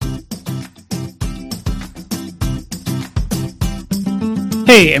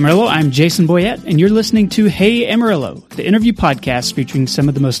Hey Amarillo, I'm Jason Boyette, and you're listening to Hey Amarillo, the interview podcast featuring some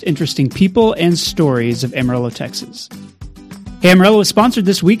of the most interesting people and stories of Amarillo, Texas. Hey Amarillo is sponsored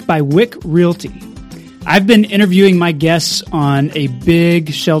this week by Wick Realty. I've been interviewing my guests on a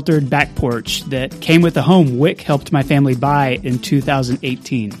big sheltered back porch that came with a home Wick helped my family buy in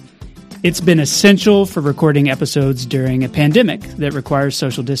 2018. It's been essential for recording episodes during a pandemic that requires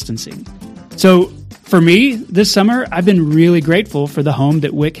social distancing. So, for me, this summer, I've been really grateful for the home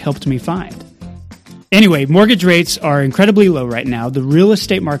that Wick helped me find. Anyway, mortgage rates are incredibly low right now. The real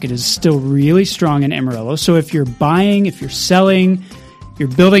estate market is still really strong in Amarillo. So if you're buying, if you're selling, you're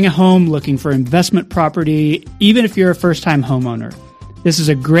building a home, looking for investment property, even if you're a first-time homeowner, this is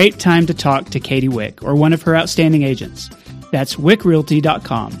a great time to talk to Katie Wick or one of her outstanding agents. That's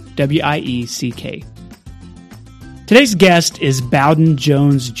wickrealty.com, W-I-E-C-K. Today's guest is Bowden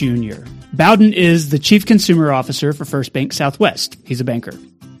Jones Jr. Bowden is the Chief Consumer Officer for First Bank Southwest. He's a banker.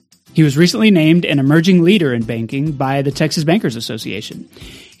 He was recently named an emerging leader in banking by the Texas Bankers Association.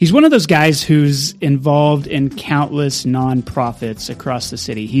 He's one of those guys who's involved in countless nonprofits across the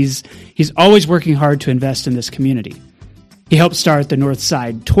city. He's always working hard to invest in this community. He helped start the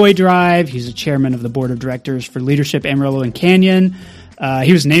Northside Toy Drive. He's a chairman of the board of directors for Leadership Amarillo and Canyon.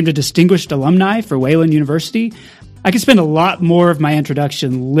 He was named a distinguished alumni for Wayland University. I could spend a lot more of my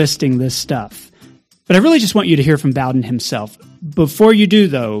introduction listing this stuff, but I really just want you to hear from Bowden himself. Before you do,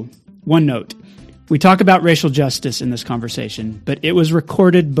 though, one note. We talk about racial justice in this conversation, but it was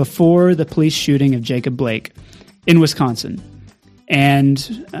recorded before the police shooting of Jacob Blake in Wisconsin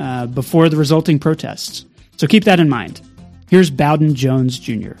and before the resulting protests. So keep that in mind. Here's Bowden Jones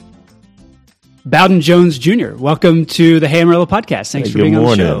Jr. Bowden Jones Jr., welcome to the Hey Amarillo podcast. Thanks for being on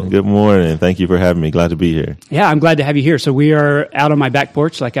the show. Good morning. Thank you for having me. Glad to be here. Yeah, I'm glad to have you here. So we are out on my back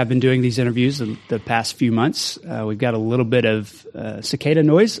porch like I've been doing these interviews the past few months. We've got a little bit of cicada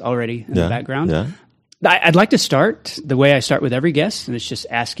noise already in the background. Yeah. I'd like to start the way I start with every guest, and it's just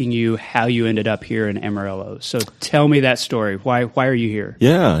asking you how you ended up here in Amarillo. So tell me that story. Why are you here?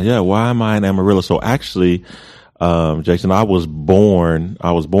 Yeah. Why am I in Amarillo? So actually, Jason, I was born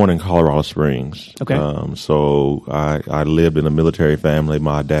in Colorado Springs. Okay. So I lived in a military family.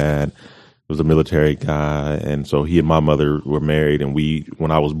 My dad was a military guy, and so he and my mother were married. And when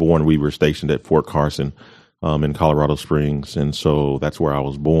I was born, we were stationed at Fort Carson, in Colorado Springs, and so that's where I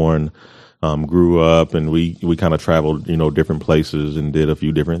was born. Grew up, and we kind of traveled, different places and did a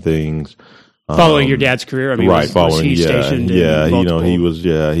few different things. Following your dad's career, I mean, right? Was he stationed in multiple? He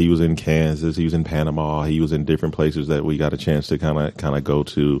was in Kansas, he was in Panama, he was in different places that we got a chance to kind of go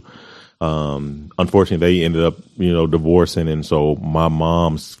to. Unfortunately, they ended up, divorcing, and so my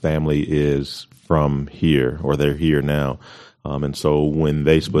mom's family is from here, or they're here now. And so when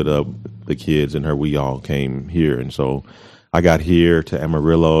they split up, the kids and her, we all came here, and so I got here to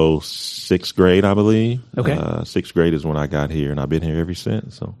Amarillo 6th grade, I believe. Okay, 6th grade is when I got here, and I've been here ever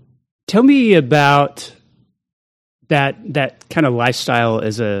since. So. Tell me about that kind of lifestyle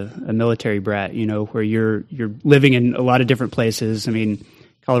as a military brat, where you're living in a lot of different places. I mean,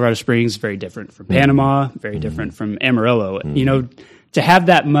 Colorado Springs, very different from Panama, very different from Amarillo. To have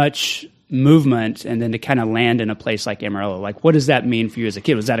that much movement and then to kind of land in a place like Amarillo, like what does that mean for you as a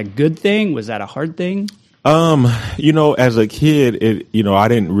kid? Was that a good thing? Was that a hard thing? As a kid, I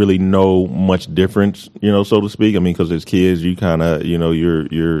didn't really know much difference, so to speak. I mean, because as kids, you kind of,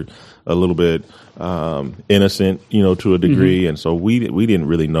 you're a little bit innocent, to a degree, and so we didn't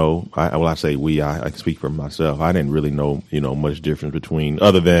really know. I speak for myself. I didn't really know, much difference between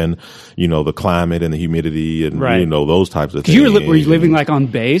other than, the climate and the humidity and those types of things. Were you living like on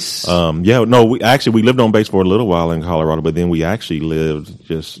base? We lived on base for a little while in Colorado, but then we actually lived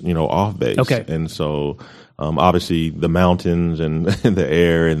just off base. Okay, and so. Obviously, the mountains and the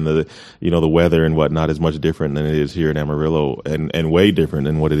air and the weather and whatnot is much different than it is here in Amarillo, and way different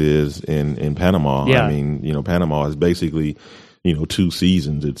than what it is in Panama. Yeah. I mean, Panama is basically, 2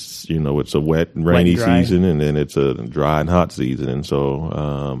 seasons. It's it's a wet and rainy season, and then it's a dry and hot season, and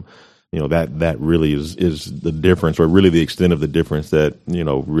so that really is the difference, or really the extent of the difference that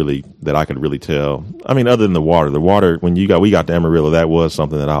really that I could really tell. I mean, other than the water when we got to Amarillo, that was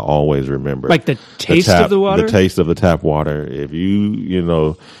something that I always remember. Like the taste of the water? The taste of the tap water. If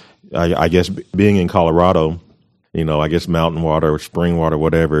I guess being in Colorado, I guess mountain water or spring water,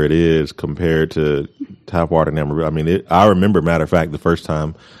 whatever it is, compared to tap water in Amarillo. I mean, I remember, matter of fact, the first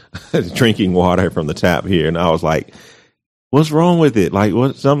time drinking water from the tap here, and I was like, what's wrong with it? Like,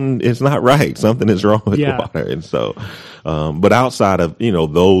 it's not right. Something is wrong with the water. And so, but outside of,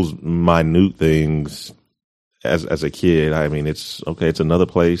 those minute things as a kid, I mean, it's okay. It's another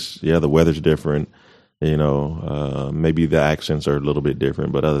place. Yeah. The weather's different. Maybe the accents are a little bit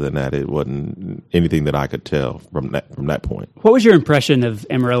different, but other than that, it wasn't anything that I could tell from that point. What was your impression of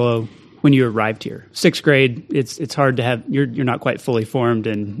Amarillo when you arrived here? Sixth grade, it's hard to have, you're not quite fully formed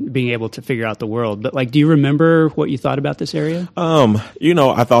and being able to figure out the world. But do you remember what you thought about this area?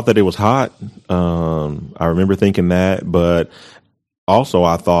 I thought that it was hot. I remember thinking that, but also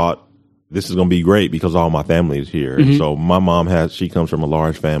I thought this is going to be great because all my family is here. Mm-hmm. And so my mom she comes from a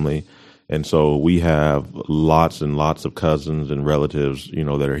large family. And so we have lots and lots of cousins and relatives,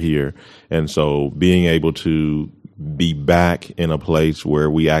 that are here. And so being able to be back in a place where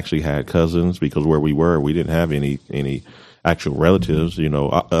we actually had cousins, because where we were, we didn't have any actual relatives,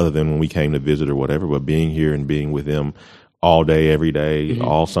 other than when we came to visit or whatever. But being here and being with them all day, every day, mm-hmm.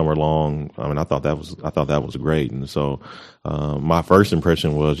 all summer long, I thought that was great. And so my first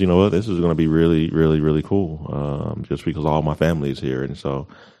impression was, this is going to be really, really, really cool, just because all my family is here. And so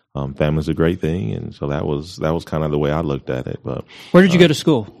family's a great thing, and so that was kind of the way I looked at it. But where did you go to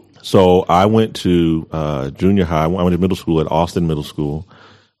school? So I went to junior high. I went to middle school at Austin Middle School,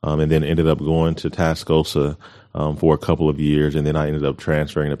 and then ended up going to Tascosa for a couple of years, and then I ended up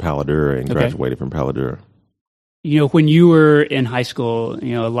transferring to Palo Duro and graduated from Palo Duro. When you were in high school,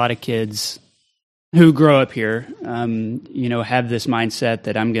 a lot of kids who grow up here, have this mindset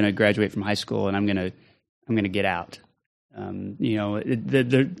that I'm going to graduate from high school and I'm going to get out.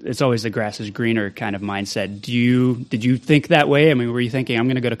 It's always the grass is greener kind of mindset. Did you think that way? Were you thinking I'm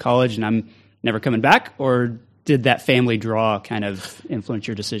going to go to college and I'm never coming back, or did that family draw kind of influence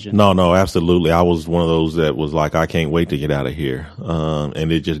your decision? No, absolutely. I was one of those that was like, I can't wait to get out of here.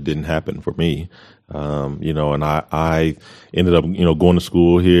 And it just didn't happen for me. And I ended up, going to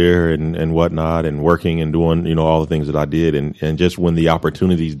school here and whatnot, and working and doing, all the things that I did. And just when the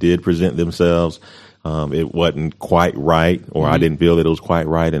opportunities did present themselves, it wasn't quite right, or mm-hmm. I didn't feel that it was quite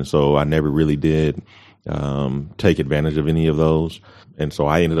right. And so I never really did take advantage of any of those. And so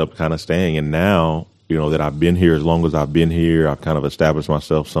I ended up kind of staying. And now, that I've been here as long as I've been here, I've kind of established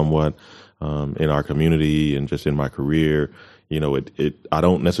myself somewhat in our community and just in my career. I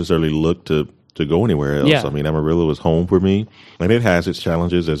don't necessarily look to go anywhere else. Yeah. Amarillo is home for me, and it has its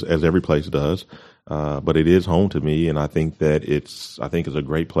challenges as every place does. But it is home to me, and I think that it's a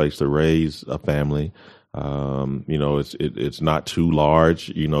great place to raise a family. It's not too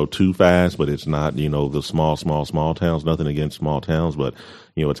large, too fast, but it's not, the small towns. Nothing against small towns, but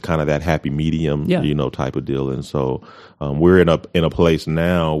it's kind of that happy medium, type of deal. And so we're in a place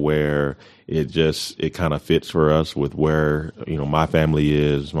now where it kind of fits for us with where my family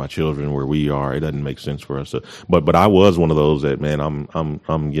is, my children, where we are. It doesn't make sense for us to. But I was one of those that, man,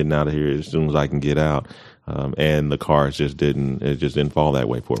 I'm getting out of here as soon as I can get out. And the cars just didn't fall that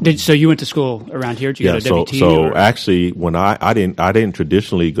way for me. So you went to school around here? Did you go to WT? So actually, when I didn't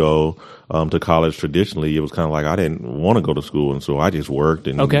traditionally go to college traditionally, it was kind of like I didn't want to go to school, and so I just worked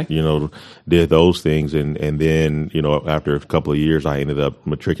and did those things, and then after a couple of years, I ended up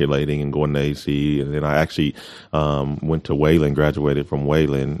matriculating and going to AC, and then I actually went to Wayland, graduated from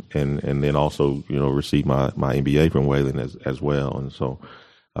Wayland, and then also received my MBA from Wayland as well, and so.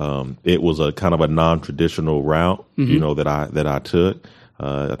 It was a kind of a non-traditional route, mm-hmm. that I took.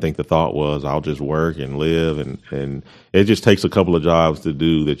 I think the thought was I'll just work and live, and it just takes a couple of jobs to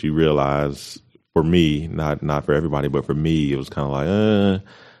do that you realize, for me, not for everybody, but for me, it was kind of like,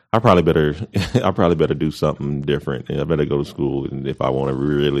 I probably better do something different. I better go to school, and if I want to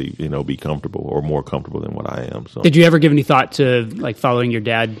really, be comfortable or more comfortable than what I am. So, did you ever give any thought to following your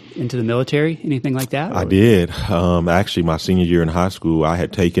dad into the military, anything like that? I did. Actually, my senior year in high school, I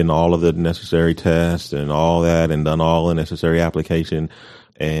had taken all of the necessary tests and all that, and done all the necessary application,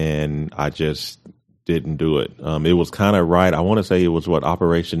 and I just didn't do it. It was kind of right. I want to say it was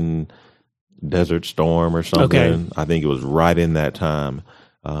Operation Desert Storm or something. Okay. I think it was right in that time.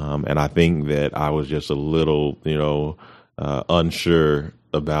 And I think that I was just a little, unsure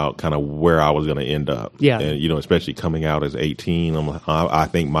about kind of where I was going to end up. Yeah. And, especially coming out as 18, I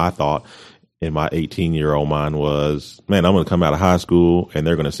think my thought in my 18-year-old mind was, man, I'm going to come out of high school and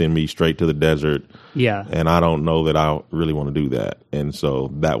they're going to send me straight to the desert. Yeah. And I don't know that I really want to do that. And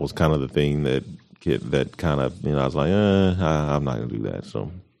so that was kind of the thing that kind of, I was like, I'm not going to do that.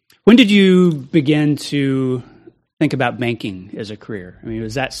 So when did you begin to think about banking as a career?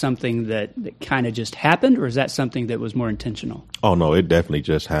 Was that something that kind of just happened, or is that something that was more intentional? Oh, no, it definitely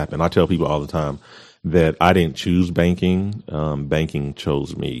just happened. I tell people all the time that I didn't choose banking. Banking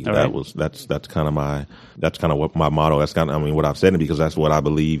chose me. All right. That's kind of what my motto, that's kind of, what I've said, because that's what I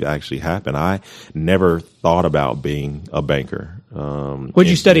believe actually happened. I never thought about being a banker. What did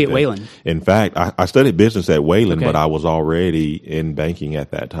you study at Wayland? In fact, I studied business at Wayland, but I was already in banking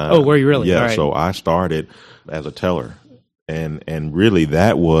at that time. Oh, were you really? Yeah. All right. So I started as a teller, and really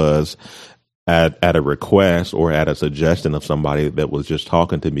that was at a request or at a suggestion of somebody that was just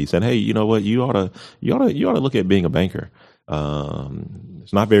talking to me, saying, "Hey, you know what? You ought to look at being a banker.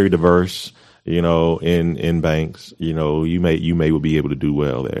 It's not very diverse, in banks. You may be able to do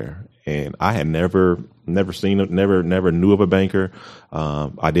well there." And I had never seen it, never knew of a banker.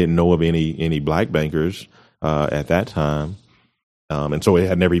 I didn't know of any black bankers at that time. And so it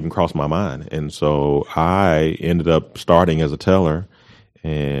had never even crossed my mind. And so I ended up starting as a teller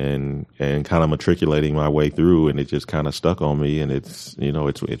and kind of matriculating my way through, and it just kind of stuck on me, and it's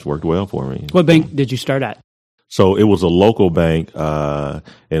worked well for me. What bank did you start at? So it was a local bank, and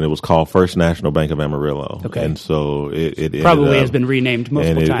it was called First National Bank of Amarillo. Okay. And so it probably has been renamed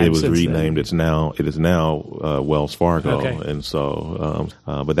multiple times. It was since renamed. then. It is now Wells Fargo. Okay. And so,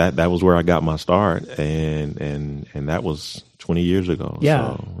 but that was where I got my start, and that was 20 years ago.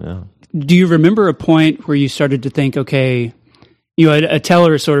 Yeah. So, yeah. Do you remember a point where you started to think, okay, a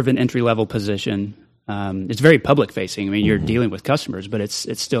teller is sort of an entry level position. It's very public facing. I mean, you're dealing with customers, but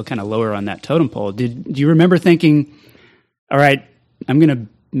it's still kind of lower on that totem pole. Do you remember thinking, all right, I'm going to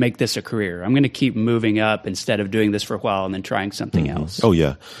make this a career. I'm going to keep moving up instead of doing this for a while and then trying something else? Oh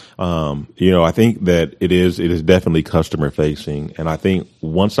yeah. I think that it is definitely customer facing. And I think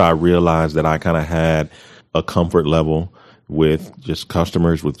once I realized that I kind of had a comfort level with just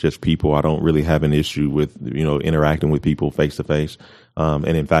customers, with just people, I don't really have an issue with, interacting with people face to face.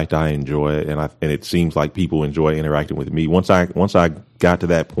 And in fact, I enjoy it, and it seems like people enjoy interacting with me. Once I got to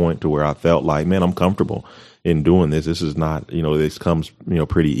that point to where I felt like, man, I'm comfortable in doing this. This is not, this comes,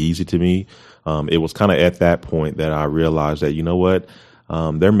 pretty easy to me. It was kind of at that point that I realized that,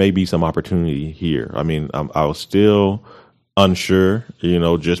 there may be some opportunity here. I mean, I was still unsure,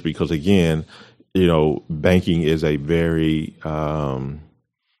 just because again, banking is a very,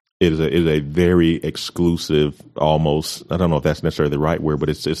 is a very exclusive, almost, I don't know if that's necessarily the right word, but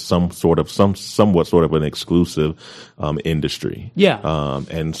it's somewhat sort of an exclusive industry. Yeah.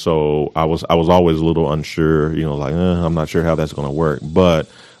 And so I was always a little unsure, I'm not sure how that's going to work, but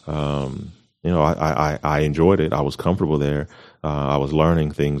I enjoyed it. I was comfortable there. I was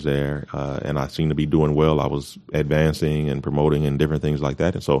learning things there, and I seemed to be doing well. I was advancing and promoting and different things like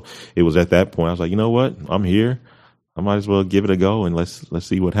that. And so it was at that point I was like, you know what, I'm here. I might as well give it a go, and let's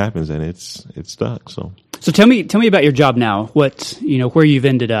see what happens. And it's stuck. So tell me about your job now. What, where you've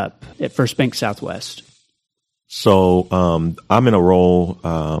ended up at First Bank Southwest. So I'm in a role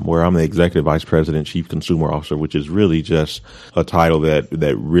where I'm the Executive Vice President, Chief Consumer Officer, which is really just a title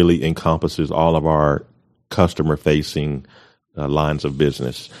that really encompasses all of our customer facing lines of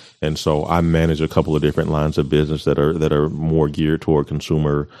business. And so I manage a couple of different lines of business that are more geared toward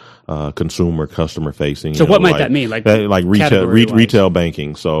customer facing. So what might that mean? Like retail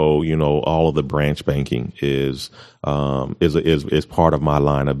banking. So, all of the branch banking is part of my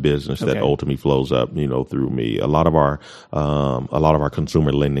line of business that ultimately flows up, through me. A lot of our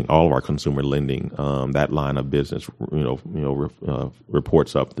consumer lending, all of our consumer lending, that line of business,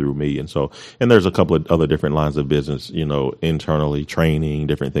 reports up through me. And there's a couple of other different lines of business, internally, training,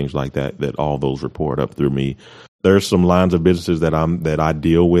 different things like that all those report up through me. There's some lines of businesses that I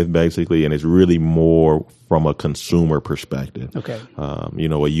deal with basically, and it's really more from a consumer perspective. Okay. A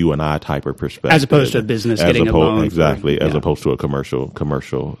you and I type of perspective. As opposed to a business getting a loan. Exactly. As opposed to a commercial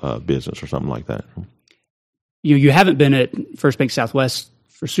business or something like that. You haven't been at First Bank Southwest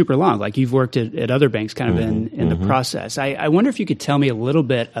for super long. Like you've worked at other banks kind of in the process. I wonder if you could tell me a little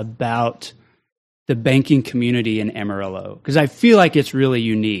bit about the banking community in Amarillo, because I feel like it's really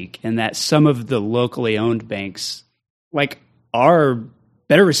unique in that some of the locally owned banks are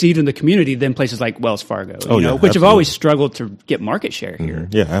better received in the community than places like Wells Fargo, which have always struggled to get market share here.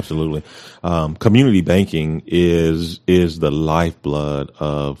 Yeah, absolutely. Community banking is the lifeblood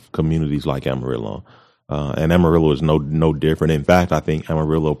of communities like Amarillo, and Amarillo is no different. In fact, I think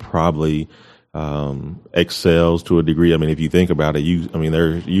Amarillo probably excels to a degree. I mean, if you think about it, you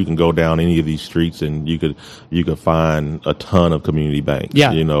can go down any of these streets and you could find a ton of community banks.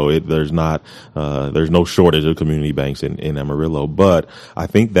 Yeah. There's no shortage of community banks in Amarillo, but I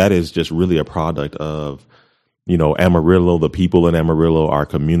think that is just really a product of, Amarillo, the people in Amarillo, our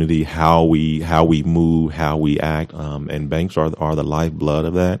community, how we move, how we act, and banks are the lifeblood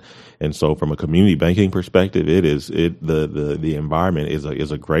of that. And so from a community banking perspective, the environment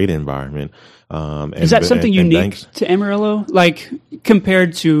is a great environment. Is that something unique to Amarillo, like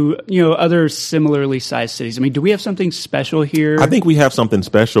compared to, other similarly sized cities? I mean, do we have something special here? I think we have something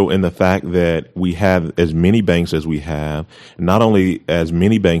special in the fact that we have as many banks as we have, not only as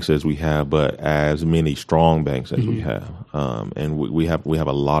many banks as we have, but as many strong banks as we have. And we have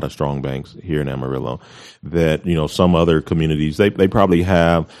a lot of strong banks here in Amarillo that, some other communities, they probably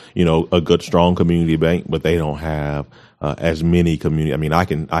have, a good, strong community bank, but they don't have as many community. I mean, I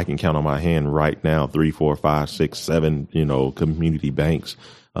can count on my hand right now 3, 4, 5, 6, 7, community banks,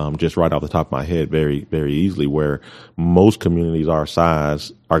 just right off the top of my head, very, very easily. Where most communities our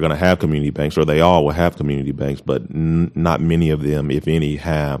size are going to have community banks, or they all will have community banks, but not many of them, if any,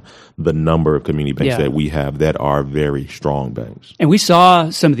 have the number of community banks that we have that are very strong banks. And we saw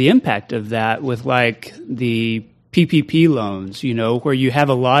some of the impact of that with like the PPP loans, where you have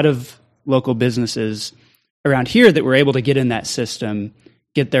a lot of local businesses around here that were able to get in that system,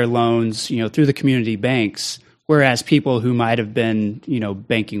 get their loans, through the community banks, whereas people who might have been,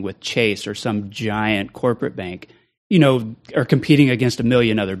 banking with Chase or some giant corporate bank, are competing against a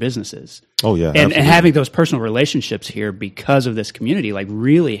million other businesses. Oh yeah, and having those personal relationships here because of this community, like,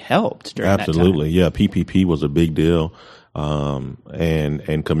 really helped during that time. Absolutely, yeah. PPP was a big deal,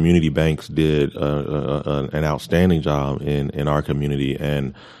 and community banks did an outstanding job in our community,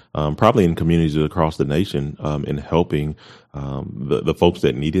 and probably in communities across the nation, in helping the folks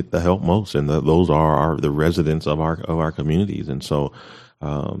that needed the help most, and those are the residents of our communities. And so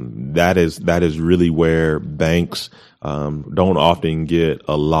that is really where banks don't often get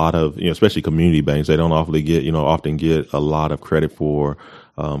a lot of, especially community banks, they don't often get a lot of credit for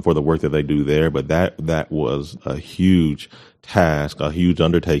the work that they do there. But that was a huge task, a huge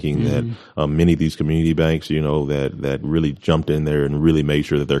undertaking that many of these community banks, that really jumped in there and really made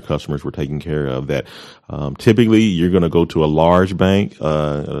sure that their customers were taken care of. That typically you're going to go to a large bank,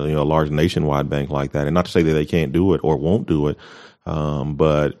 a large nationwide bank like that, and not to say that they can't do it or won't do it.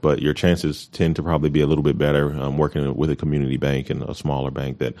 But your chances tend to probably be a little bit better working with a community bank and a smaller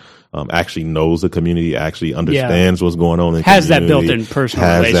bank that actually knows the community, actually understands what's going on in the has community, that built-in personal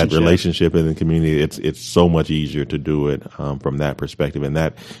has that relationship in the community. It's so much easier to do it from that perspective, and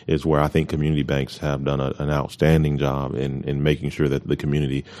that is where I think community banks have done an outstanding job in making sure that the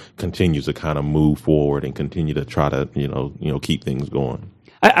community continues to kind of move forward and continue to try to keep things going.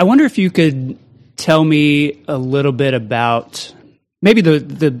 I wonder if you could tell me a little bit about. Maybe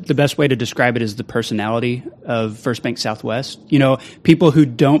the best way to describe it is the personality of First Bank Southwest. People who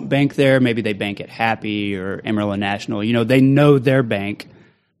don't bank there, maybe they bank at Happy or Amarillo National. They know their bank,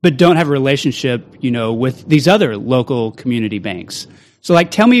 but don't have a relationship, with these other local community banks. So,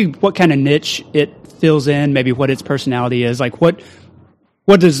 tell me what kind of niche it fills in, maybe what its personality is.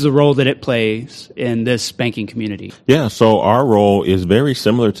 What is the role that it plays in this banking community? Yeah, so our role is very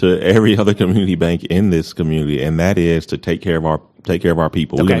similar to every other community bank in this community, and that is to take care of our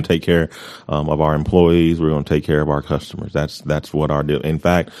people. Okay. We're going to take care of our employees. We're going to take care of our customers. That's what our deal. In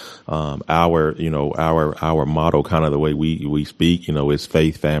fact, our motto, kind of the way we speak, is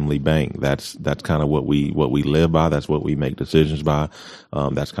faith, family, bank. That's kind of what we live by. That's what we make decisions by.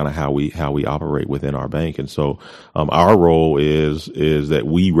 That's kind of how we operate within our bank. And so, our role is that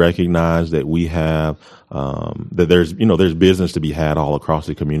we recognize that we have, that there's business to be had all across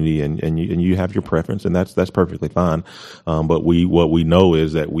the community, and you have your preference, and that's perfectly fine. But what we know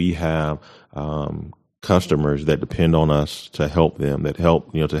is that we have customers that depend on us to help them, to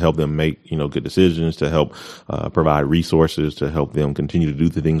help them make good decisions, to help provide resources, to help them continue to do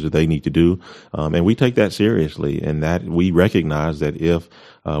the things that they need to do, and we take that seriously, and that we recognize that if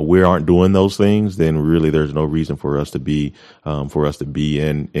we aren't doing those things, then really there's no reason for us to be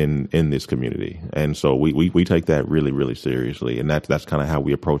in this community. And so we take that really, really seriously, and that's kind of how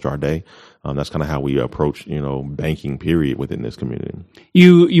we approach our day. That's kind of how we approach, banking period within this community.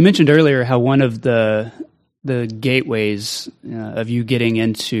 You mentioned earlier how one of the gateways of you getting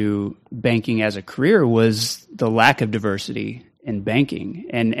into banking as a career was the lack of diversity in banking,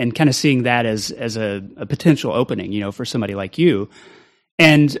 and kind of seeing that as a potential opening, for somebody like you.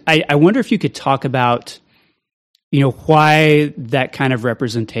 And I wonder if you could talk about, why that kind of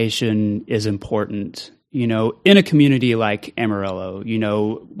representation is important, in a community like Amarillo,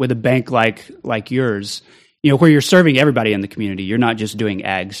 with a bank like yours, where you're serving everybody in the community. You're not just doing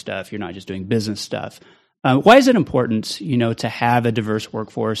ag stuff. You're not just doing business stuff. Why is it important, to have a diverse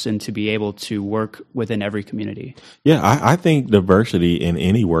workforce and to be able to work within every community? Yeah, I think diversity in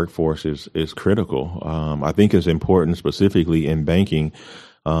any workforce is critical. I think it's important specifically in banking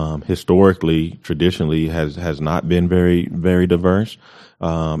historically, traditionally has not been very, very diverse,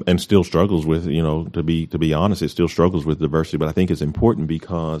 and still struggles with, to be honest, it still struggles with diversity. But I think it's important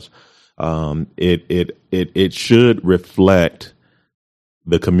because it should reflect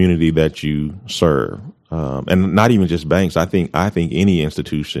the community that you serve. And not even just banks. I think any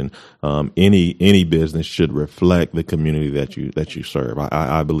institution, any business should reflect the community that you serve.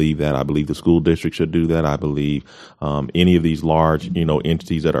 I believe that. I believe the school district should do that. I believe any of these large,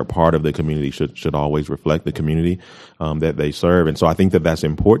 entities that are part of the community should always reflect the community that they serve. And so I think that that's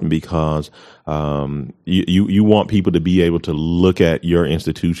important because you want people to be able to look at your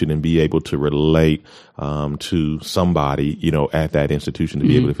institution and be able to relate to somebody, at that institution, to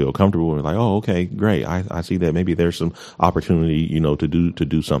be able to feel comfortable and like, oh, okay, great. I see that maybe there's some opportunity, to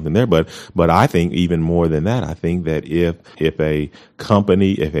do something there. But I think even more than that, I think that if a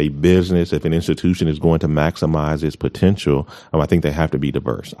company, if a business, if an institution is going to maximize its potential, I think they have to be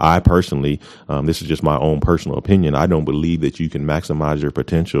diverse. I personally, this is just my own personal opinion, I don't believe that you can maximize your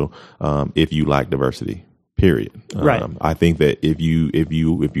potential if you lack diversity. Period. Right. I think that if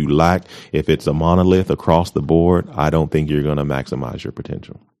it's a monolith across the board, I don't think you're going to maximize your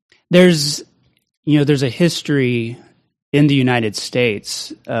potential. There's a history in the United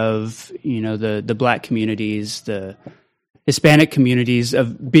States of, the Black communities, the Hispanic communities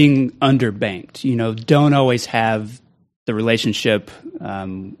of being underbanked, don't always have the relationship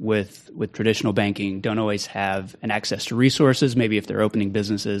with traditional banking, don't always have an access to resources, maybe if they're opening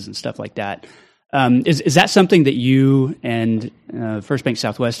businesses and stuff like that. Is that something that you and First Bank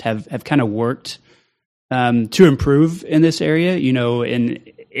Southwest have kind of worked to improve in this area?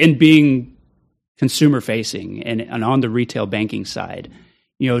 In being consumer facing and on the retail banking side,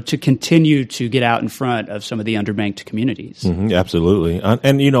 to continue to get out in front of some of the underbanked communities. Mm-hmm, absolutely,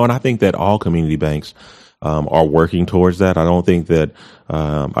 and I think that all community banks are working towards that. I don't think that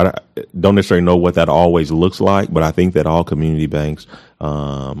I don't necessarily know what that always looks like, but I think that all community banks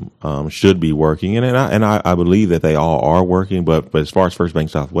should be working, and I believe that they all are working. But as far as First Bank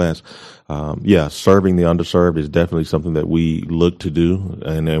Southwest, serving the underserved is definitely something that we look to do,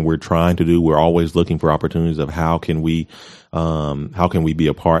 and we're trying to do. We're always looking for opportunities of how can we be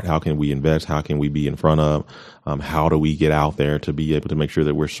a part? How can we invest? How can we be in front of? How do we get out there to be able to make sure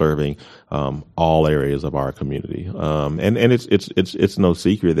that we're serving all areas of our community? And it's no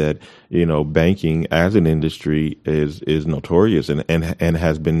secret that banking as an industry is notorious and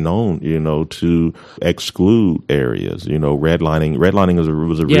has been known to exclude areas. Redlining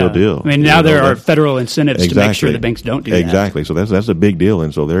was a real deal. I mean, now there are federal incentives to make sure the banks don't do that. Exactly. So that's a big deal.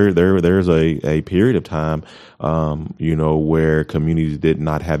 And so there's a period of time where communities did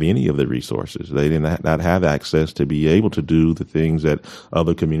not have any of the resources. They did not have access to be able to do the things that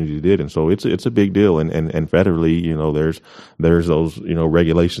other communities did. And so it's a big deal. And federally, there's those,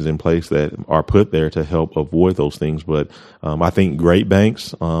 regulations in place that are put there to help avoid those things. But I think great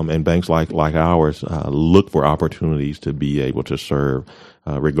banks and banks like ours look for opportunities to be able to serve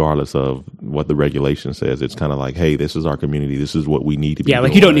regardless of what the regulation says. It's kind of like, hey, this is our community. This is what we need to be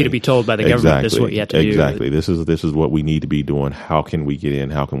doing. You don't need to be told by the government this is what you have to do. Exactly. This is what we need to be doing. How can we get in?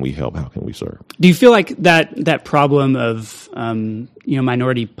 How can we help? How can we serve? Do you feel like that problem of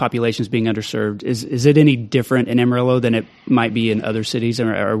minority populations being underserved, is it any different in Amarillo than it might be in other cities?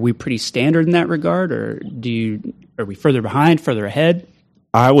 Are we pretty standard in that regard, or are we further behind, further ahead?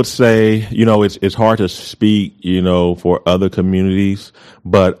 I would say, it's hard to speak, for other communities,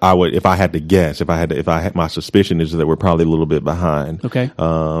 but if I had to guess, my suspicion is that we're probably a little bit behind. Okay.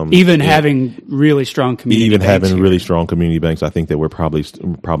 Having really strong community banks. Even having really strong community banks, I think that we're probably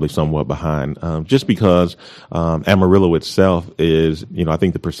somewhat behind. Just because, Amarillo itself is, I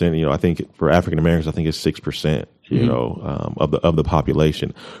think the percent, I think for African Americans, I think it's 6%. Of the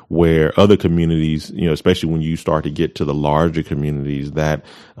population, where other communities, especially when you start to get to the larger communities, that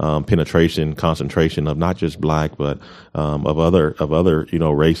concentration of not just Black, but of other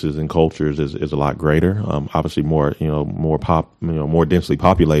races and cultures is a lot greater. Obviously more densely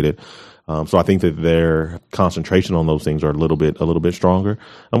populated. So I think that their concentration on those things are a little bit stronger.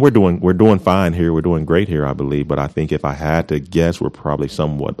 And we're doing fine here. We're doing great here, I believe. But I think if I had to guess, we're probably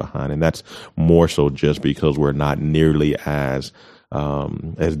somewhat behind. And that's more so just because we're not nearly as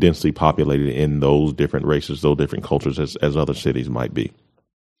densely populated in those different races, those different cultures as other cities might be.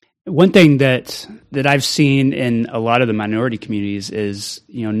 One thing that I've seen in a lot of the minority communities is,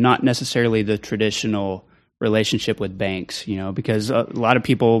 not necessarily the traditional relationship with banks, because a lot of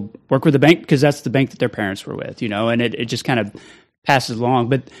people work with the bank because that's the bank that their parents were with, and it just kind of passes along.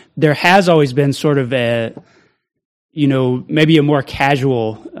 But there has always been sort of a maybe a more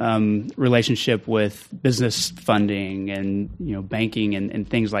casual relationship with business funding and, banking and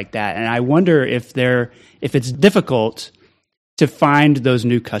things like that. And I wonder if it's difficult to find those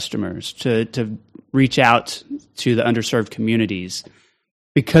new customers, to reach out to the underserved communities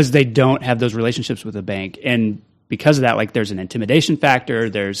because they don't have those relationships with the bank. And because of that, like there's an intimidation factor,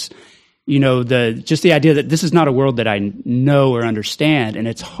 there's, just the idea that this is not a world that I know or understand. And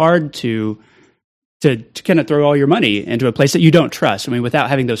it's hard to kind of throw all your money into a place that you don't trust. I mean, without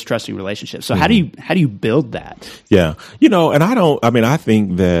having those trusting relationships. So how do you build that? Yeah. And I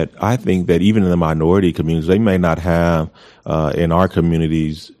think that even in the minority communities, they may not have, in our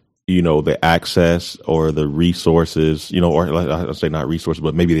communities, the access or the resources, or I say not resources,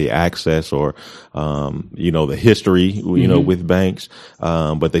 but maybe the access or, the history, with banks.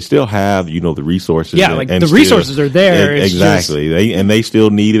 But they still have, the resources. Yeah. And the resources are there. Exactly. They still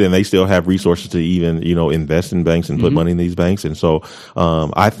need it, and they still have resources to even, invest in banks and put money in these banks. And so,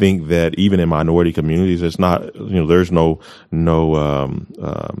 I think that even in minority communities, it's not, there's there's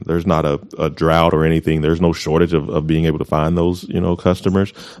not a drought or anything. There's no shortage of being able to find those,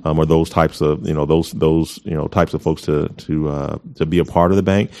 customers, or those types of, those types of folks to be a part of the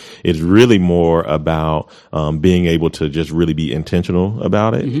bank. It's really more about being able to just really be intentional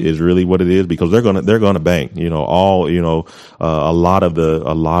about it is really what it is, because they're gonna bank. A lot of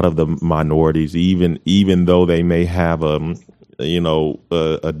the minorities, even though they may have a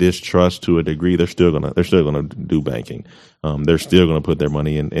distrust to a degree, they're still gonna do banking. They're still gonna put their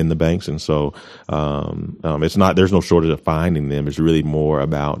money in the banks, and so there's no shortage of finding them. It's really more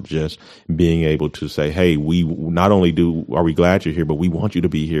about just being able to say, hey, we not only are we glad you're here, but we want you to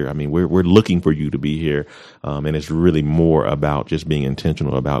be here. I mean, we're looking for you to be here, and it's really more about just being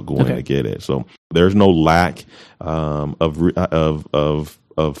intentional about going to get it. So there's no lack of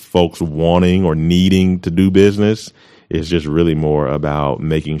folks wanting or needing to do business. It's just really more about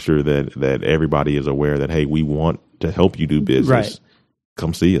making sure that everybody is aware that, hey, we want to help you do business. Right.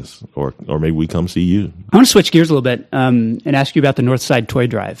 Come see us, or maybe we come see you. I want to switch gears a little bit and ask you about the Northside Toy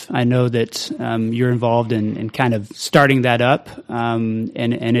Drive. I know that you're involved in kind of starting that up, and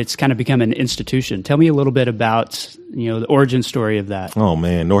it's kind of become an institution. Tell me a little bit about the origin story of that. Oh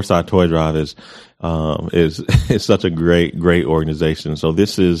man, Northside Toy Drive is such a great organization. So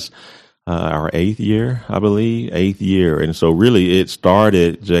this is our 8th year, I believe, 8th year. And so really it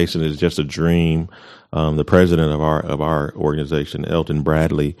started, Jason, as just a dream. The president of our organization, Elton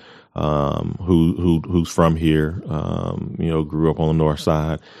Bradley, who's from here, grew up on the north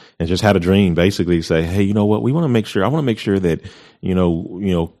side and just had a dream, basically to say, hey, you know what, I want to make sure that,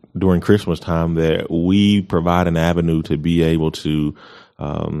 during Christmas time that we provide an avenue to be able to,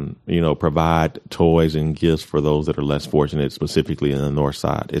 provide toys and gifts for those that are less fortunate, specifically in the north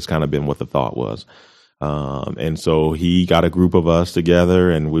side. It's kind of been what the thought was. And so he got a group of us together,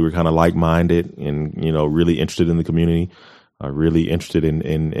 and we were kind of like-minded and, really interested in the community, really interested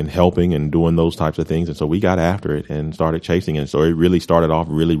in helping and doing those types of things. And so we got after it and started chasing it. So it really started off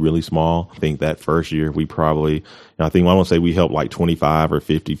really, really small. I think that first year we probably, I want to say we helped like 25 or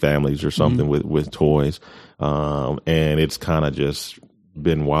 50 families or something with toys. And it's kind of just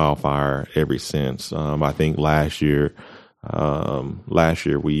been wildfire ever since. I think last year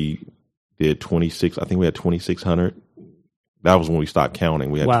we did 26. I think we had 2,600. That was when we stopped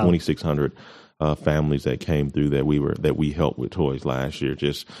counting. We had 2,600 families that came through that we helped with toys last year.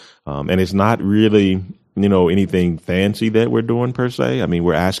 Just and it's not really anything fancy that we're doing per se. I mean,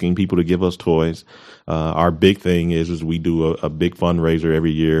 we're asking people to give us toys. Our big thing is we do a big fundraiser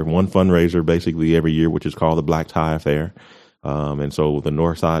every year. One fundraiser basically every year, which is called the Black Tie Affair. And so the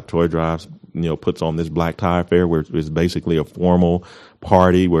Northside Toy Drive, puts on this Black Tie Affair, where it's basically a formal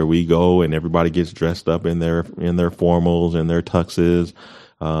party where we go and everybody gets dressed up in their formals and their tuxes.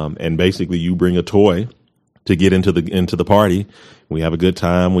 And basically you bring a toy to get into the party. We have a good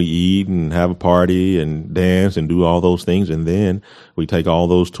time. We eat and have a party and dance and do all those things. And then we take all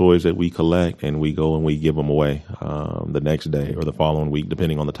those toys that we collect and we go and we give them away, the next day or the following week,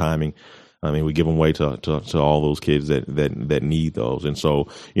 depending on the timing. I mean, we give them away to all those kids that need those. And so,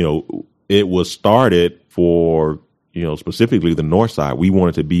 it was started for, specifically the north side. We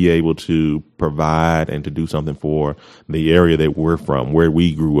wanted to be able to provide and to do something for the area that we're from, where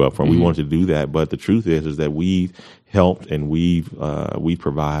we grew up from. We wanted to do that. But the truth is that we helped and we've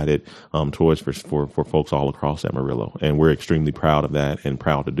provided toys for folks all across Amarillo, and we're extremely proud of that and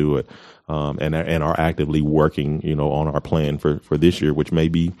proud to do it. And are actively working, on our plan for this year, which may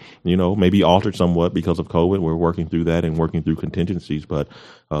be altered somewhat because of COVID. We're working through that and working through contingencies. But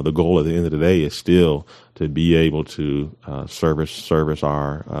the goal at the end of the day is still to be able to service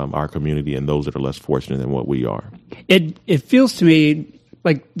our community and those that are less fortunate than what we are. It feels to me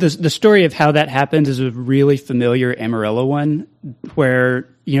like the story of how that happens is a really familiar Amarillo one, where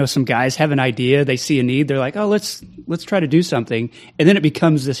some guys have an idea, they see a need, they're like, oh, let's try to do something, and then it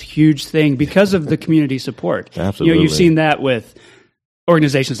becomes this huge thing because of the community support. Absolutely, you've seen that with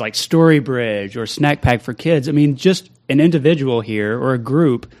organizations like Storybridge or Snack Pack for Kids. I mean, just an individual here or a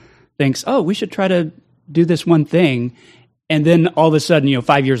group thinks, oh, we should try to do this one thing. And then all of a sudden,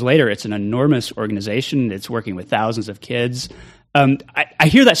 5 years later, it's an enormous organization. It's working with thousands of kids. I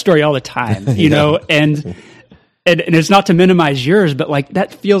hear that story all the time, and it's not to minimize yours, but like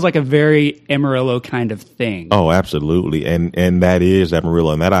that feels like a very Amarillo kind of thing. Oh, absolutely. And that is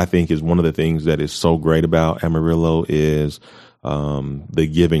Amarillo. And that, I think, is one of the things that is so great about Amarillo is the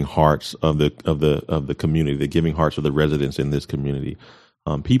giving hearts of the community, the giving hearts of the residents in this community.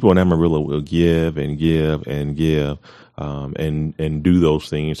 People in Amarillo will give and give and give, and do those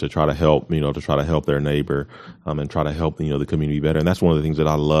things to try to help, their neighbor, and try to help, the community better. And that's one of the things that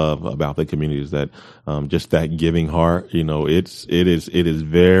I love about the community is that, just that giving heart, it is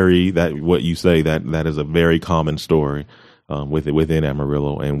very, that what you say, that is a very common story, within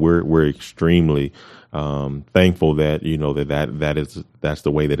Amarillo. And we're extremely, thankful that, that's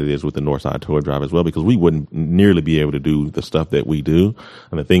the way that it is with the Northside Toy Drive as well, because we wouldn't nearly be able to do the stuff that we do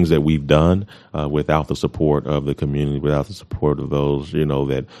and the things that we've done, without the support of the community, without the support of those,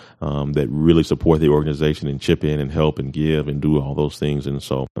 that really support the organization and chip in and help and give and do all those things. And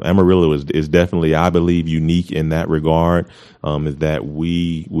so Amarillo is definitely, I believe, unique in that regard, is that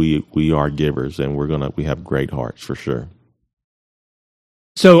we are givers, and we have great hearts for sure.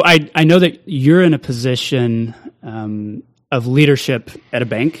 So I know that you're in a position of leadership at a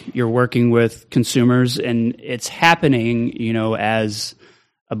bank. You're working with consumers, and it's happening, as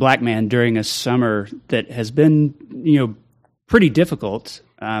a Black man during a summer that has been, pretty difficult,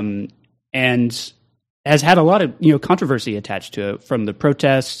 and has had a lot of, controversy attached to it, from the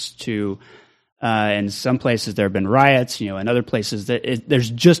protests to, in some places there have been riots, in other places there's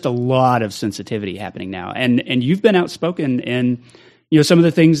just a lot of sensitivity happening now. And you've been outspoken in some of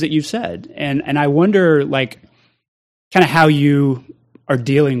the things that you've said. And I wonder, like, kind of how you are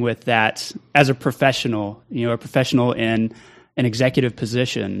dealing with that as a professional, a professional in an executive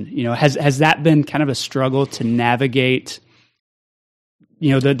position. Has that been kind of a struggle to navigate,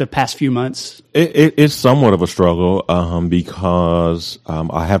 the past few months? It's somewhat of a struggle, because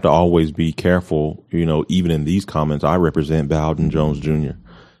I have to always be careful, even in these comments. I represent Bowden Jones Jr.,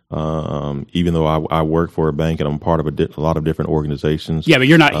 even though I work for a bank and I'm part of a lot of different organizations. Yeah, but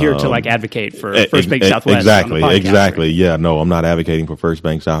you're not here to advocate for First Bank Southwest. Exactly. Right? Yeah, no, I'm not advocating for First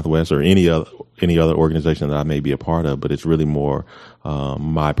Bank Southwest or any other organization that I may be a part of, but it's really more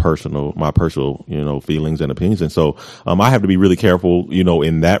my personal feelings and opinions. And so I have to be really careful,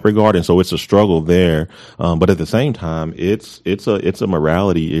 in that regard. And so it's a struggle there. But at the same time, it's a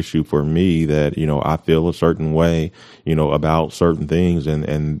morality issue for me that, I feel a certain way, about certain things,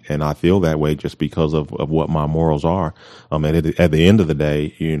 and I feel that way just because of what my morals are. And at the end of the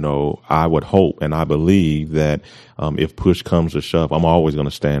day, I would hope and I believe that if push comes to shove, I'm always going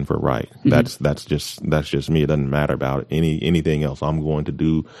to stand for right. Mm-hmm. That's just me. It doesn't matter about anything else. I'm going to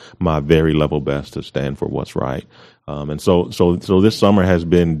do my very level best to stand for what's right. And so this summer has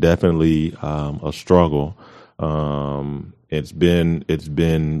been definitely a struggle. It's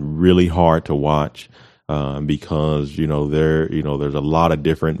been really hard to watch. Because, there's a lot of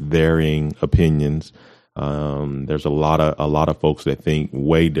different varying opinions. There's a lot of folks that think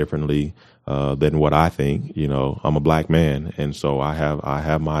way differently, than what I think. I'm a Black man. And so I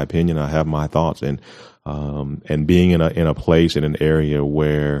have my opinion. I have my thoughts, and being in a place, in an area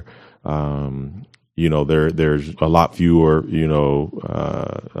where, there's a lot fewer,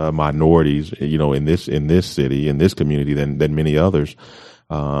 minorities, in this city, in this community than many others.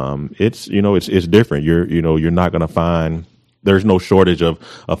 It's different. You're not going to find, there's no shortage of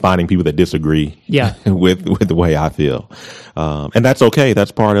finding people that disagree with the way I feel. And that's okay.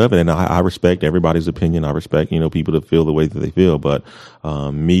 That's part of it. And I respect everybody's opinion. I respect, people to feel the way that they feel. But,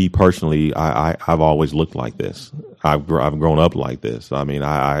 me personally, I've always looked like this. I've grown up like this. I mean,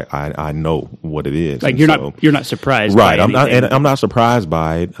 I know what it is. Like, you're not surprised. Right. By I'm not surprised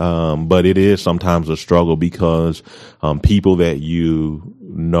by it. But it is sometimes a struggle because, people that you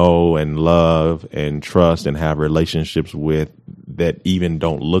know and love and trust and have relationships with that even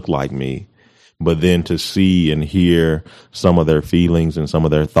don't look like me. But then to see and hear some of their feelings and some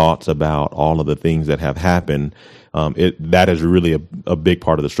of their thoughts about all of the things that have happened, that is really a big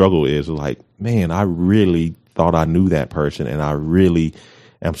part of the struggle. Is like, man, I really thought I knew that person, and I really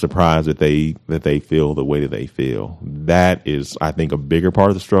am surprised that they feel the way that they feel. That is, I think, a bigger part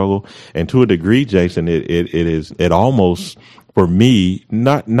of the struggle. And to a degree, Jason, it almost, for me,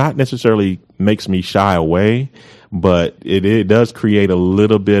 not necessarily makes me shy away, but it does create a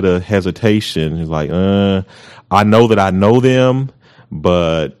little bit of hesitation. It's like, I know that I know them,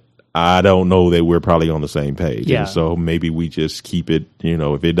 but I don't know that we're probably on the same page. Yeah. And so maybe we just keep it,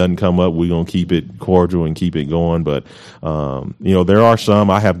 if it doesn't come up, we're going to keep it cordial and keep it going. But, there are some,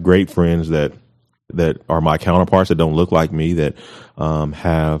 I have great friends that are my counterparts that don't look like me, that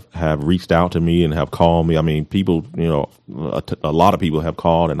have reached out to me and have called me. I mean, people, a lot of people have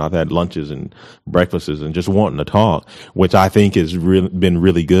called, and I've had lunches and breakfasts and just wanting to talk, which I think has been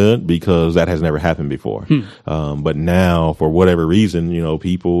really good, because that has never happened before. But now, for whatever reason,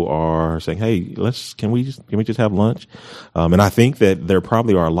 people are saying, hey, can we just have lunch? And I think that there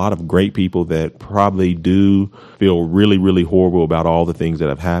probably are a lot of great people that probably do feel really, really horrible about all the things that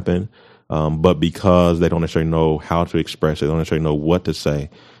have happened. But because they don't necessarily know how to express it, they don't necessarily know what to say,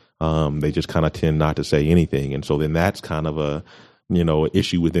 they just kind of tend not to say anything. And so then that's kind of a, an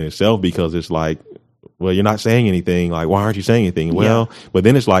issue within itself, because it's like, well, you're not saying anything. Like, why aren't you saying anything? Well, but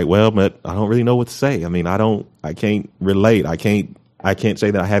then it's like, well, but I don't really know what to say. I mean, I can't relate. I can't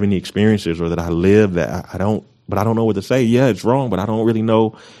say that I have any experiences or that I live that but I don't know what to say. Yeah, it's wrong, but I don't really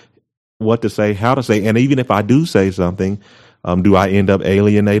know what to say, how to say. And even if I do say something, do I end up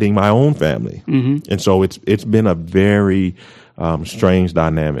alienating my own family? Mm-hmm. And so it's been a very strange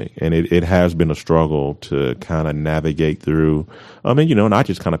dynamic, and it has been a struggle to kind of navigate through. And I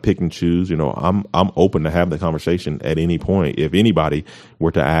just kind of pick and choose. I'm open to have the conversation at any point. If anybody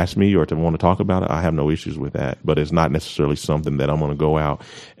were to ask me or to want to talk about it, I have no issues with that. But it's not necessarily something that I'm going to go out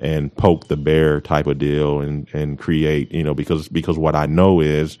and poke the bear type of deal and create. Because what I know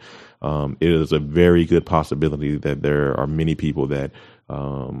is, it is a very good possibility that there are many people that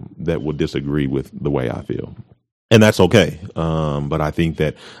will disagree with the way I feel, and that's okay. But I think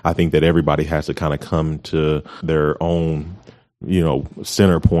that everybody has to kind of come to their own,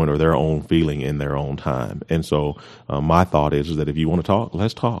 center point or their own feeling in their own time. And so my thought is that if you want to talk,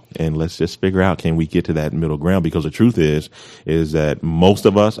 let's talk, and let's just figure out, can we get to that middle ground? Because the truth is that most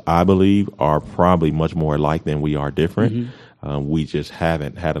of us, I believe, are probably much more alike than we are different. Mm-hmm. We just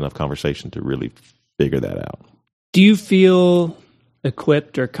haven't had enough conversation to really figure that out. Do you feel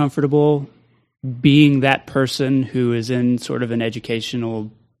equipped or comfortable being that person who is in sort of an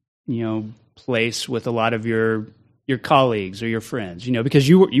educational, place with a lot of your colleagues or your friends? Because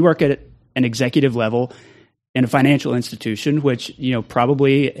you work at an executive level in a financial institution, which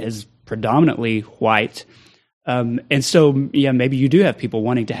probably is predominantly white, and so maybe you do have people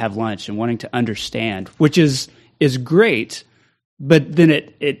wanting to have lunch and wanting to understand, which is great. But then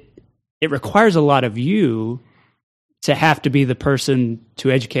it requires a lot of you to have to be the person to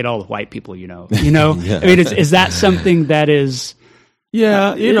educate all the white people, Yeah. I mean, is that something that is,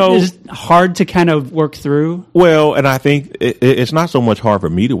 is hard to kind of work through? Well, and I think it's not so much hard for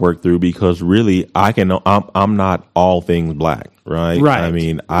me to work through, because really I'm not all things black. Right. I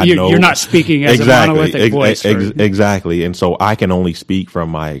mean, you're not speaking as a monolithic voice. Exactly. And so I can only speak from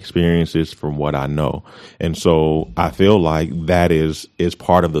my experiences, from what I know. And so I feel like that is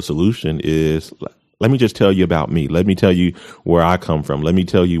part of the solution is, let me just tell you about me. Let me tell you where I come from. Let me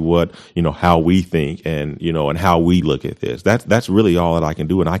tell you what, how we think and, and how we look at this. That's really all that I can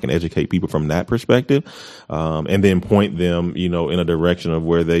do. And I can educate people from that perspective, and then point them, in a direction of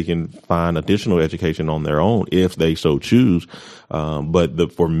where they can find additional education on their own if they so choose.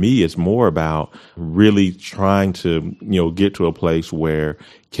 But for me, it's more about really trying to, get to a place where,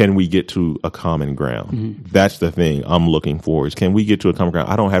 can we get to a common ground? Mm-hmm. That's the thing I'm looking for, is, can we get to a common ground?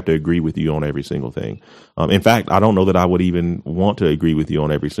 I don't have to agree with you on every single thing. In fact, I don't know that I would even want to agree with you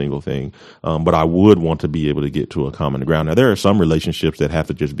on every single thing. But I would want to be able to get to a common ground. Now, there are some relationships that have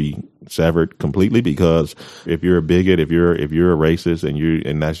to just be severed completely, because if you're a bigot, if you're a racist,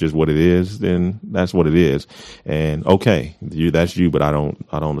 and that's just what it is, then that's what it is. And okay, that's you, but I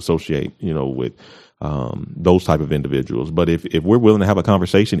don't associate, with those type of individuals. But if we're willing to have a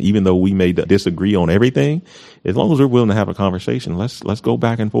conversation, even though we may disagree on everything, as long as we're willing to have a conversation, let's go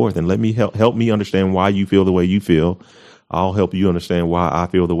back and forth, and let me help me understand why you feel the way you feel. I'll help you understand why I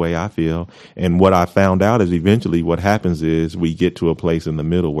feel the way I feel. And what I found out is eventually what happens is we get to a place in the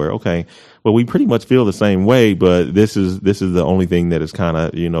middle where, okay, well, we pretty much feel the same way, but this is the only thing that is kind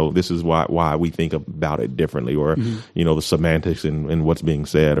of, this is why we think about it differently, or, the semantics and what's being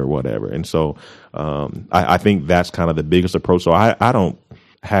said or whatever. And so I think that's kind of the biggest approach. So I don't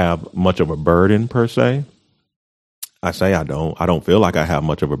have much of a burden per se. I don't feel like I have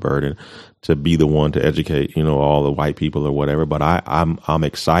much of a burden to be the one to educate, all the white people or whatever. But I'm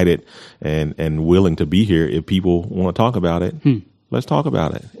excited and willing to be here if people want to talk about it. Let's talk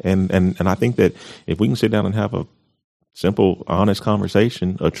about it. And I think that if we can sit down and have a simple, honest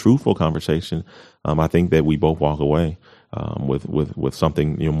conversation, a truthful conversation, I think that we both walk away with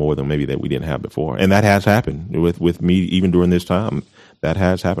something more than maybe that we didn't have before. And that has happened with me even during this time. That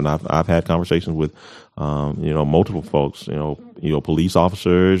has happened. I've had conversations with multiple folks, police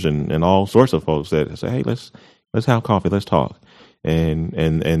officers and all sorts of folks that say, hey, let's have coffee, let's talk. And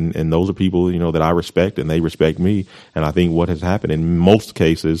those are people, that I respect, and they respect me. And I think what has happened in most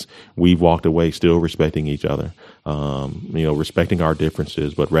cases, we've walked away still respecting each other, respecting our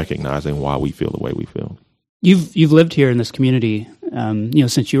differences, but recognizing why we feel the way we feel. You've lived here in this community,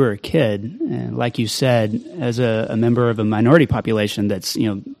 since you were a kid, and like you said, as a member of a minority population that's,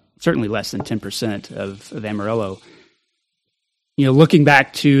 certainly less than 10% of Amarillo. Looking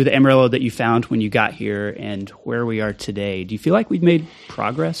back to the Amarillo that you found when you got here and where we are today, do you feel like we've made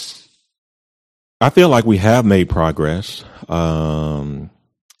progress? I feel like we have made progress,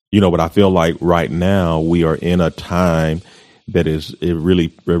 but I feel like right now we are in a time that is a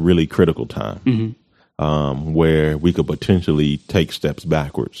really critical time. Where we could potentially take steps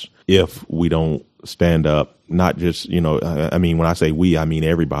backwards if we don't stand up, not just, when I say we, I mean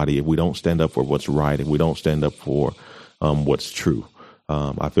everybody. If we don't stand up for what's right, if we don't stand up for what's true,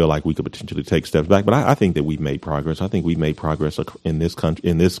 I feel like we could potentially take steps back. But I think that we've made progress. I think we've made progress in this country,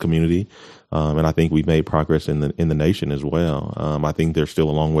 in this community, and I think we've made progress in the nation as well. I think there's still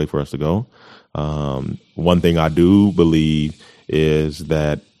a long way for us to go. One thing I do believe is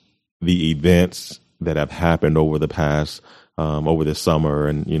that the events that have happened over the past, over this summer,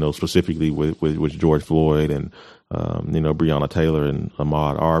 and specifically with George Floyd and Breonna Taylor and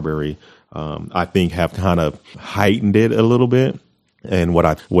Ahmaud Arbery, I think have kind of heightened it a little bit. And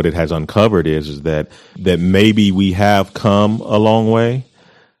what it has uncovered is that maybe we have come a long way,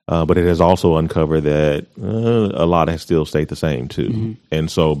 but it has also uncovered that a lot has still stayed the same too.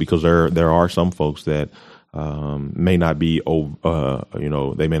 And so because there are some folks that may not be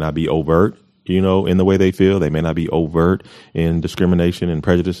they may not be overt, in the way they feel. They may not be overt in discrimination and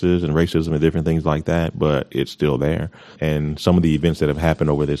prejudices and racism and different things like that, but it's still there. And some of the events that have happened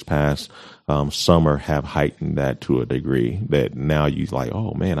over this past summer have heightened that to a degree that now you like,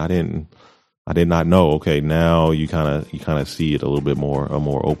 oh man, I did not know. Okay, now you kind of see it a little bit more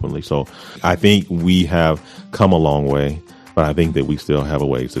openly. So I think we have come a long way, but I think that we still have a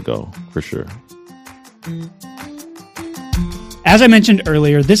ways to go for sure. As I mentioned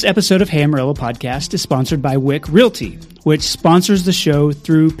earlier, this episode of Hey Amarillo podcast is sponsored by Wick Realty, which sponsors the show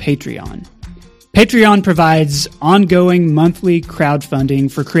through Patreon. Patreon provides ongoing monthly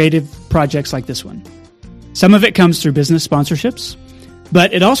crowdfunding for creative projects like this one. Some of it comes through business sponsorships,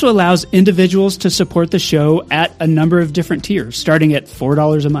 but it also allows individuals to support the show at a number of different tiers, starting at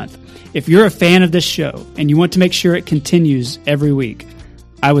 $4 a month. If you're a fan of this show and you want to make sure it continues every week,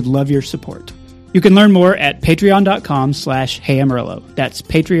 I would love your support. You can learn more at patreon.com/HeyAmarillo. That's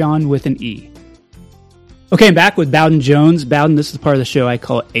Patreon with an E. Okay, I'm back with Bowden Jones. Bowden, this is the part of the show I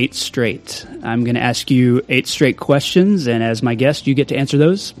call 8 Straight. I'm going to ask you 8 straight questions, and as my guest, you get to answer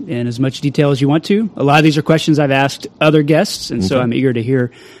those in as much detail as you want to. A lot of these are questions I've asked other guests, and so I'm eager to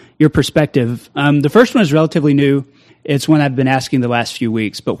hear your perspective. The first one is relatively new. It's one I've been asking the last few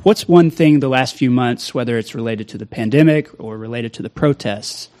weeks, but what's one thing the last few months, whether it's related to the pandemic or related to the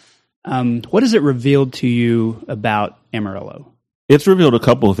protests, what has it revealed to you about Amarillo? It's revealed a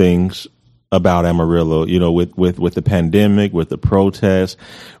couple of things about Amarillo, with the pandemic, with the protests.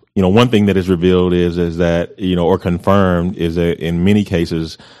 One thing that is revealed is that, or confirmed is that in many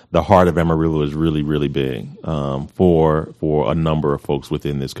cases, the heart of Amarillo is really, really big, for a number of folks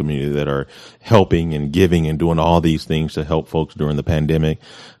within this community that are helping and giving and doing all these things to help folks during the pandemic.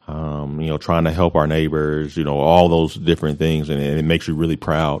 Trying to help our neighbors, all those different things. And it makes you really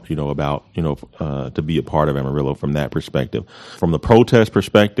proud, about, to be a part of Amarillo from that perspective. From the protest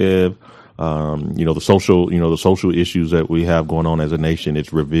perspective, the social issues that we have going on as a nation,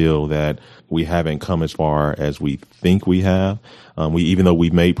 it's revealed that we haven't come as far as we think we have. Even though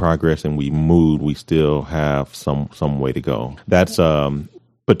we've made progress and we moved, we still have some way to go. That's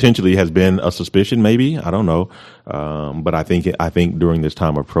potentially has been a suspicion, maybe, I don't know. But I think during this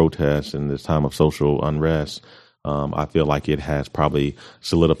time of protest and this time of social unrest, I feel like it has probably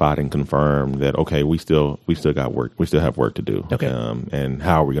solidified and confirmed that, okay, we still got work. We still have work to do. Okay. And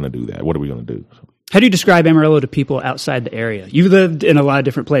how are we going to do that? What are we going to do? How do you describe Amarillo to people outside the area? You've lived in a lot of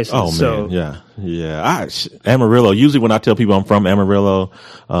different places. Oh, man, yeah. Amarillo, usually when I tell people I'm from Amarillo,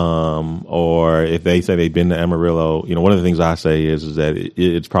 or if they say they've been to Amarillo, one of the things I say is that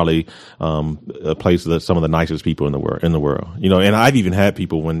it's probably a place that some of the nicest people in the world. And I've even had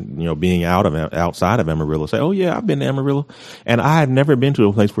people when, being outside of Amarillo say, oh, yeah, I've been to Amarillo. And I have never been to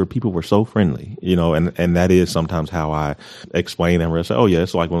a place where people were so friendly, and that is sometimes how I explain Amarillo. Say, oh, yeah,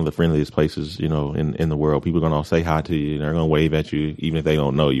 it's like one of the friendliest places, in the world. People are going to say hi to you, and they're going to wave at you, even if they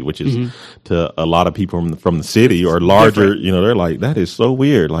don't know you, which is to a lot of people from the city or larger, they're like, that is so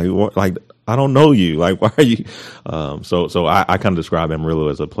weird. Like I don't know you. Like, why are you? So I kind of describe Amarillo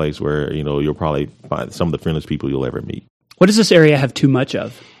as a place where, you'll probably find some of the friendliest people you'll ever meet. What does this area have too much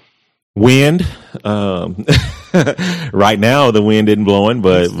of? Wind. Right now the wind isn't blowing,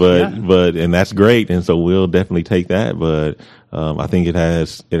 but and that's great. And so we'll definitely take that. But, I think it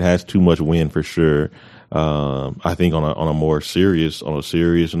has too much wind for sure. I think on a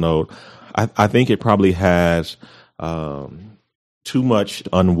serious note, I think it probably has, too much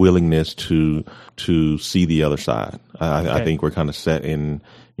unwillingness to see the other side. I think we're kind of set in,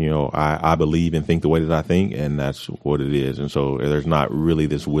 I believe and think the way that I think, and that's what it is. And so there's not really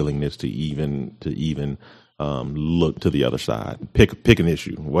this willingness to even look to the other side. Pick an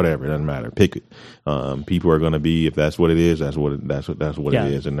issue, whatever, it doesn't matter. Pick it. People are going to be, if that's what it is, that's what it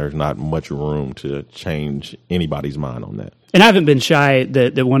is, and there's not much room to change anybody's mind on that. And I haven't been shy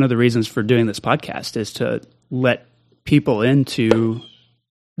that one of the reasons for doing this podcast is to let people into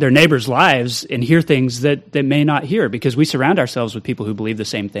their neighbors' lives and hear things that they may not hear, because we surround ourselves with people who believe the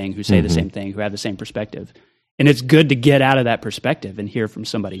same thing, who say the same thing, who have the same perspective. And it's good to get out of that perspective and hear from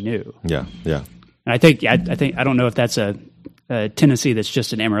somebody new. Yeah. And I think I don't know if that's a tendency that's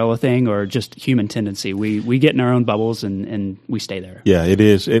just an Amarillo thing or just human tendency. We get in our own bubbles and we stay there. Yeah, it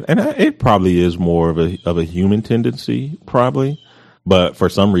is. It probably is more of a human tendency, probably. But for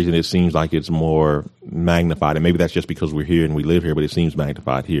some reason, it seems like it's more magnified, and maybe that's just because we're here and we live here. But it seems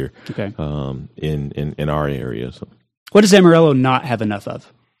magnified here, okay. In our area. So. What does Amarillo not have enough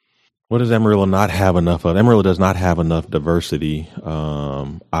of? What does Amarillo not have enough of? Amarillo does not have enough diversity,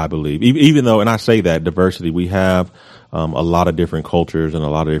 I believe. Even though, and I say that diversity, we have a lot of different cultures and a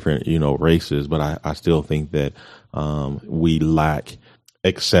lot of different races, but I still think that we lack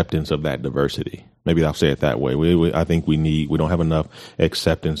acceptance of that diversity. Maybe I'll say it that way. I think we don't have enough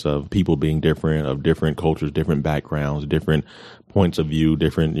acceptance of people being different, of different cultures, different backgrounds, different points of view,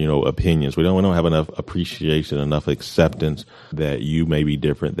 different, opinions. We don't have enough appreciation, enough acceptance that you may be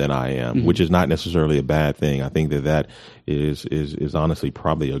different than I am, which is not necessarily a bad thing. I think that is honestly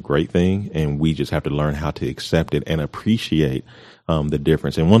probably a great thing. And we just have to learn how to accept it and appreciate the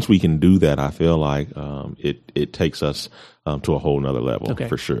difference. And once we can do that, I feel like it takes us to a whole nother level,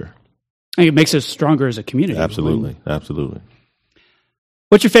 for sure. I think it makes us stronger as a community. Absolutely.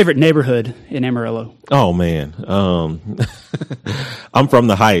 What's your favorite neighborhood in Amarillo? Oh, man. I'm from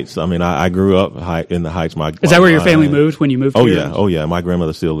the Heights. I mean, I grew up in the Heights. Is that where your family moved when you moved here? Oh, yeah. My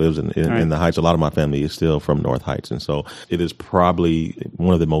grandmother still lives in the Heights. A lot of my family is still from North Heights. And so it is probably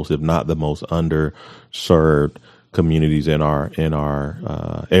one of the most, if not the most, underserved communities in our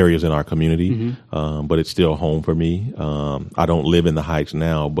areas in our community, but it's still home for me. I don't live in the Heights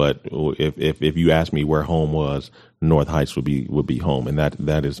now, but if you ask me where home was, North Heights would be home, and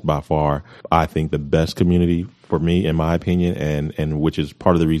that is by far, I think, the best community for me, in my opinion, and which is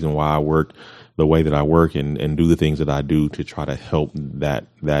part of the reason why I work the way that I work and do the things that I do to try to help that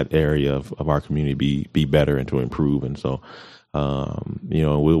area of our community be better and to improve. And so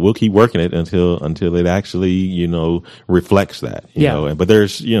we'll keep working it until it actually, reflects that, you know, but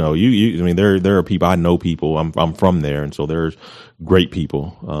there's, there are people, I know people, I'm from there. And so there's great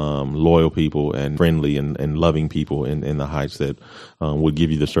people, loyal people and friendly and loving people in the Heights that, would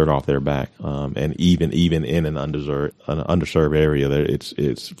give you the shirt off their back. And even in an underserved area there,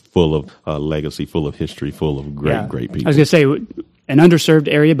 it's full of legacy, full of history, full of great people. I was going to say, an underserved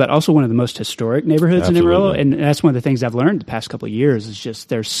area, but also one of the most historic neighborhoods in Amarillo. And that's one of the things I've learned the past couple of years is just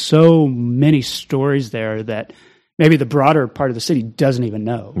there's so many stories there that maybe the broader part of the city doesn't even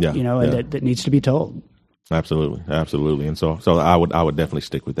know, and that needs to be told. Absolutely. And so I would definitely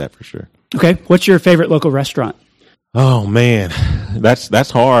stick with that for sure. Okay. What's your favorite local restaurant? Oh man,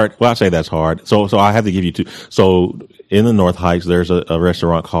 that's hard. Well, I say that's hard. So I have to give you two. So in the North Heights, there's a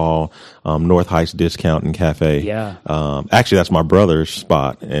restaurant called North Heights Discount and Cafe. Yeah. Actually, that's my brother's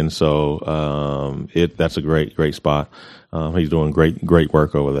spot, and so that's a great spot. He's doing great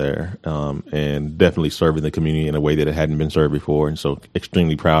work over there, and definitely serving the community in a way that it hadn't been served before, and so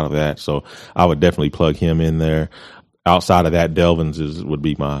extremely proud of that. So I would definitely plug him in there. Outside of that, Delvin's would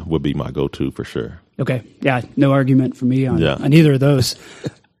be my go-to for sure. Okay. Yeah, no argument for me on either of those.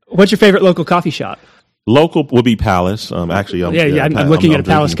 What's your favorite local coffee shop? Local would be Palace. Actually, I'm looking at a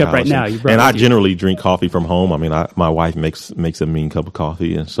Palace cup right now. And I generally drink coffee from home. I mean, my wife makes a mean cup of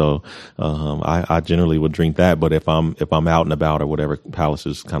coffee, and so I generally would drink that. But if I'm out and about or whatever, Palace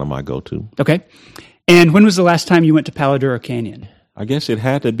is kind of my go-to. Okay. And when was the last time you went to Palo Duro Canyon? I guess it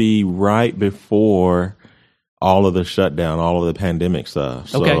had to be right before all of the shutdown, all of the pandemic stuff.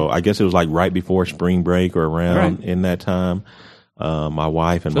 So I guess it was like right before spring break or around in that time. My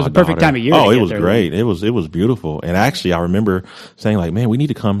wife and my daughter. It was a perfect time of year. Oh, it was great. It was beautiful. And actually, I remember saying like, man, we need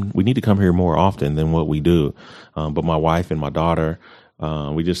to come here more often than what we do. But my wife and my daughter,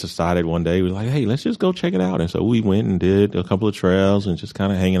 we just decided one day, we were like, hey, let's just go check it out. And so we went and did a couple of trails and just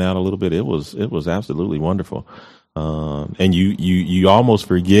kind of hanging out a little bit. It was absolutely wonderful. And you almost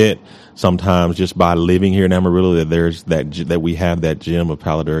forget sometimes just by living here in Amarillo that there's that we have that gem of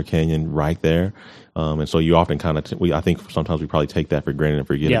Palo Duro Canyon right there. And so you often kind of I think sometimes we probably take that for granted and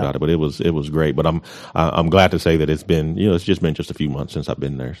forget about it. But it was great. But I'm glad to say that it's been it's just been just a few months since I've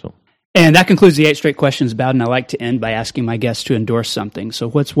been there. So. And that concludes the 8 straight questions about, and I like to end by asking my guests to endorse something. So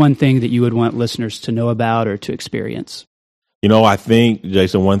what's one thing that you would want listeners to know about or to experience? I think,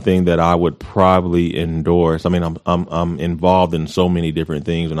 Jason, one thing that I would probably endorse, I mean, I'm involved in so many different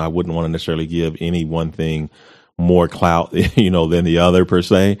things, and I wouldn't want to necessarily give any one thing more clout, than the other per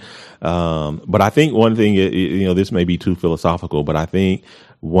se. But I think one thing, this may be too philosophical, but I think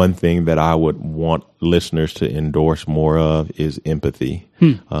one thing that I would want listeners to endorse more of is empathy.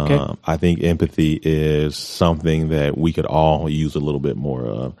 Okay. I think empathy is something that we could all use a little bit more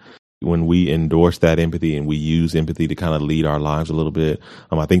of. When we endorse that empathy and we use empathy to kind of lead our lives a little bit,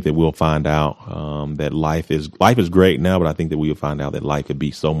 I think that we'll find out that life is great now, but I think that we'll find out that life could be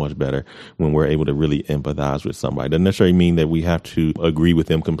so much better when we're able to really empathize with somebody. It doesn't necessarily mean that we have to agree with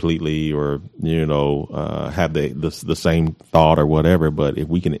them completely or have the same thought or whatever. But if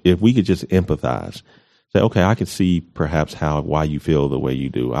we could just empathize. Say, okay, I can see perhaps why you feel the way you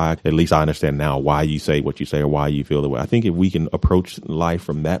do. At least I understand now why you say what you say or why you feel the way. I think if we can approach life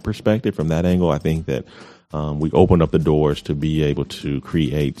from that perspective, from that angle, I think that we open up the doors to be able to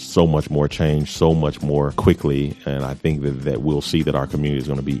create so much more change, so much more quickly. And I think that we'll see that our community is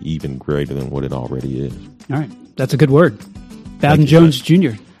going to be even greater than what it already is. All right. That's a good word. Bowden Jones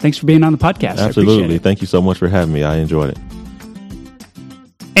Jr., thanks for being on the podcast. Absolutely. Thank you so much for having me. I enjoyed it.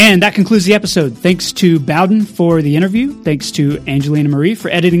 And that concludes the episode. Thanks to Bowden for the interview. Thanks to Angelina Marie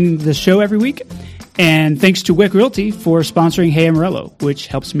for editing the show every week. And thanks to Wick Realty for sponsoring Hey Amarillo, which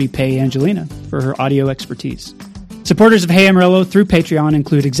helps me pay Angelina for her audio expertise. Supporters of Hey Amarillo through Patreon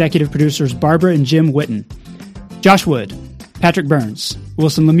include executive producers Barbara and Jim Witten, Josh Wood, Patrick Burns,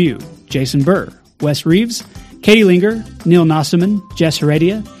 Wilson Lemieux, Jason Burr, Wes Reeves, Katie Linger, Neil Nossaman, Jess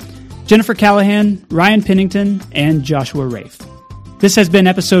Heredia, Jennifer Callahan, Ryan Pennington, and Joshua Rafe. This has been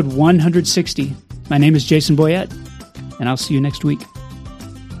episode 160. My name is Jason Boyette, and I'll see you next week.